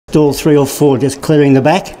All 3 or 4 just clearing the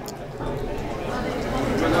back.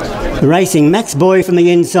 The racing, Max Boy from the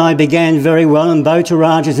inside began very well, and Beau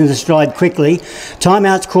Taraj is into stride quickly.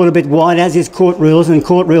 Timeout's caught a bit wide, as is Court Rules, and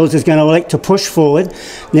Court Rules is going to elect to push forward.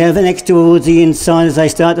 Now the next towards the inside as they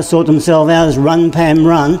start to sort themselves out is Run Pam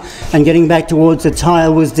Run, and getting back towards the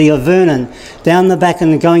tyre was the Vernon. Down the back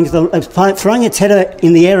and going to the, throwing its header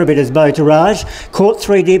in the air a bit is Beau Taraj. Caught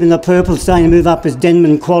 3 deep in the purple, starting to move up is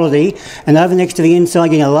Denman Quality, and over next to the inside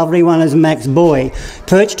getting a lovely one is Max Boy.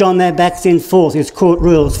 Perched on their backs in 4th is Court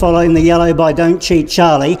Rules, following the yellow by Don't Cheat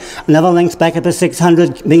Charlie. Another length back up to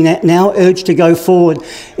 600, being now urged to go forward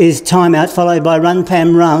is Timeout, followed by Run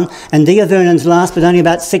Pam Run, and Dia Vernon's last, but only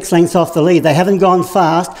about 6 lengths off the lead. They haven't gone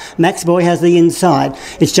fast. Max Boy has the inside.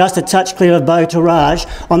 It's just a touch clear of Beau Taraj.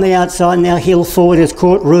 On the outside now, heel forward is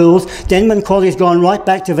Court Rules. Denman Quality's gone right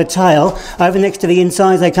back to the tail. Over next to the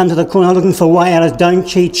inside, they come to the corner looking for way out as Don't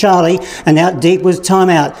Cheat Charlie, and out deep was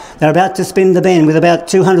Timeout. They're about to spin the bend with about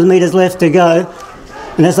 200 metres left to go.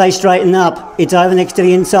 And as they straighten up, it's over next to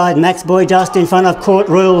the inside. Max Boy just in front of Court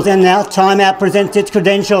Rules, and now Timeout presents its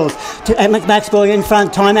credentials. Max Boy in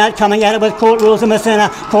front, Timeout coming at it with Court Rules in the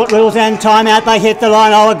centre. Court Rules and Timeout, they hit the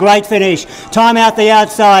line. Oh, a great finish. Timeout the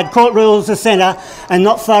outside, Court Rules the centre, and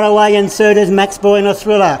not far away in third is Max Boy in a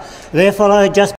thriller. There followed just